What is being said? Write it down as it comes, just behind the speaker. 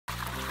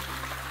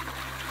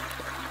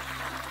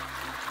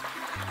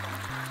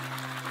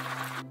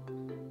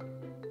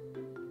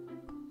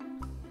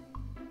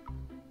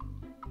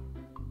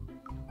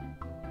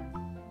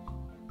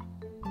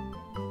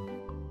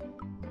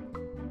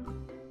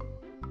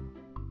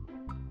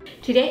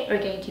Today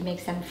we're going to make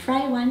some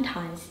fried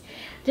wontons.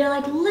 They're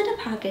like little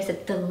pockets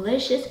of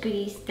delicious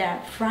goodies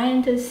that fry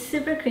until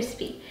super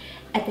crispy.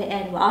 At the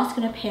end, we're also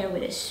going to pair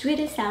with a sweet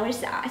and sour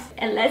sauce.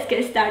 And let's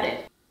get started.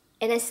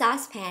 In a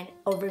saucepan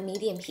over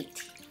medium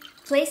heat,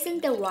 place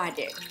in the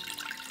water,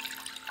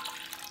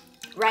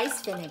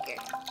 rice vinegar,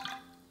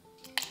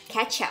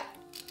 ketchup,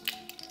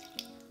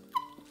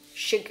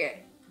 sugar,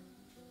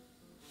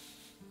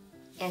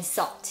 and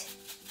salt.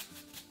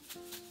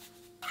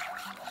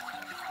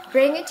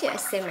 Bring it to a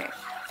simmer.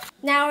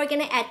 Now we're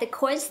gonna add the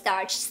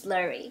cornstarch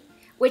slurry,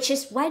 which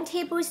is 1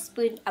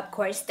 tablespoon of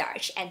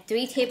cornstarch and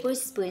 3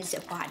 tablespoons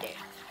of water.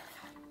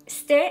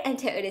 Stir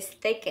until it is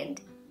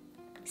thickened.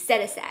 Set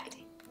aside.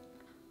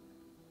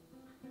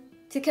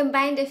 To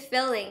combine the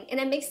filling in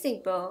a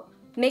mixing bowl,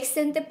 mix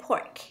in the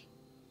pork,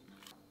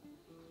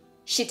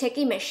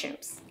 shiitake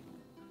mushrooms,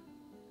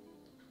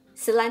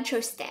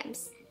 cilantro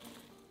stems,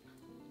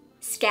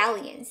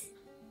 scallions,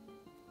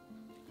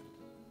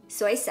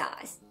 soy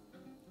sauce,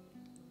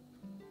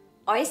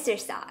 oyster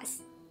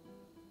sauce,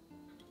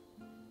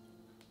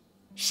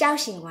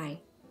 Shaoxing wine,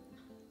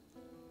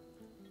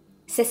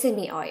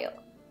 sesame oil,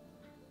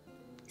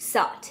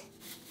 salt,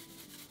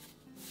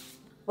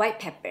 white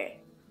pepper,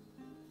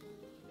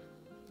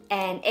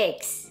 and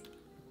eggs.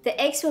 The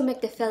eggs will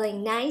make the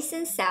filling nice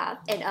and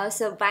soft and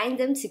also bind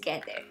them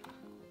together.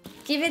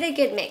 Give it a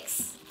good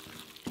mix.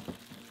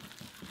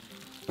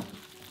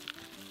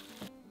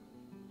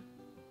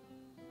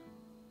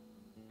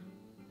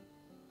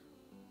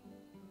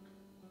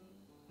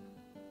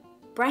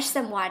 Brush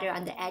some water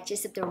on the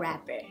edges of the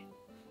wrapper.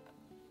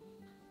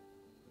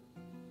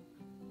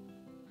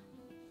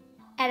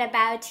 Add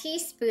about a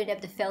teaspoon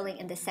of the filling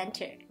in the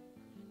center.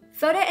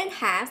 Fold it in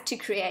half to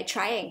create a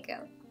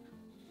triangle.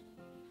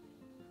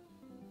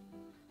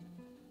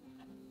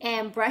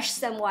 And brush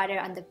some water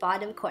on the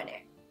bottom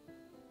corner.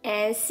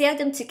 And seal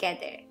them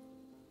together.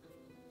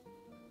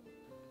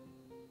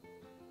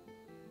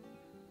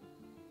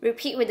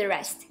 Repeat with the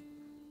rest.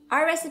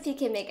 Our recipe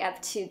can make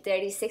up to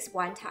 36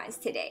 wontons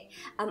today.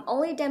 I'm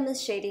only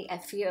demonstrating a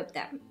few of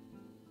them.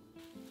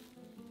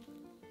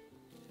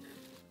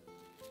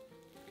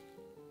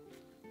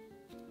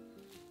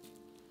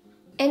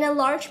 In a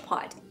large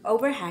pot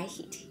over high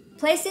heat,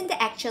 place in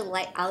the extra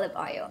light olive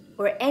oil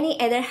or any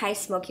other high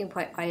smoking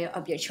point oil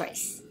of your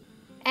choice.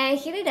 And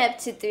heat it up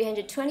to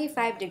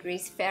 325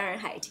 degrees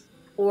Fahrenheit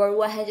or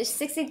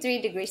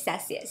 163 degrees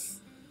Celsius.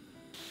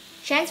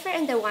 Transfer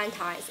in the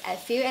wontons a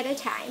few at a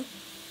time.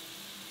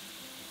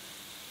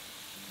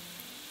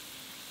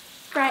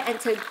 Fry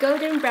until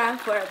golden brown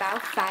for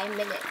about 5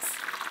 minutes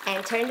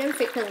and turn them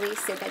frequently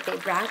so that they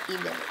brown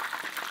evenly.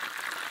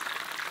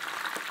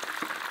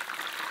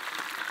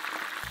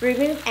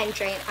 Remove and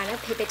drain on a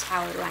paper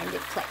towel lined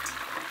plate.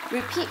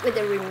 Repeat with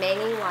the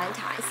remaining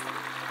wontons.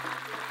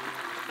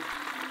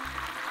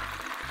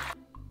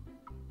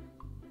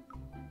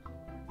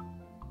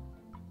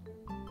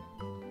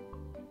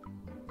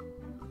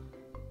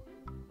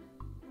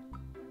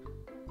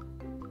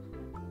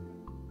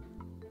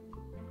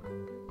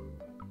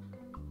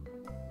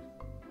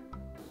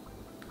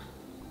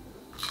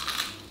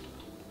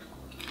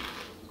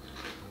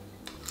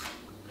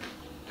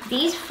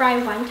 These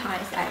fried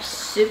wontons are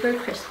super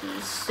crispy,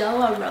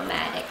 so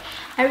aromatic.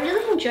 I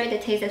really enjoy the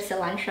taste of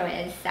cilantro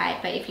inside,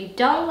 but if you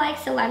don't like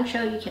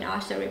cilantro, you can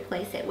also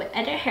replace it with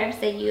other herbs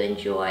that you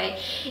enjoy.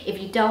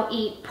 If you don't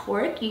eat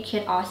pork, you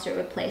can also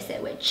replace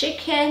it with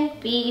chicken,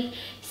 beef,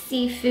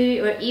 seafood,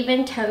 or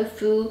even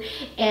tofu.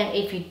 And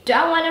if you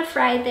don't want to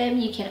fry them,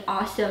 you can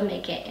also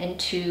make it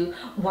into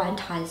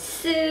wonton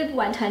soup,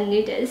 wonton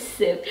noodle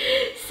soup.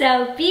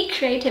 So be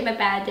creative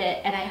about it,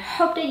 and I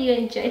hope that you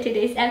enjoyed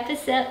today's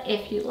episode.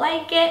 If you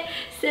like it,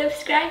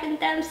 subscribe and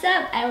thumbs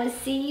up. I will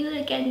see you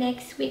again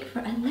next week for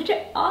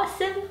another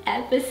awesome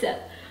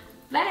episode.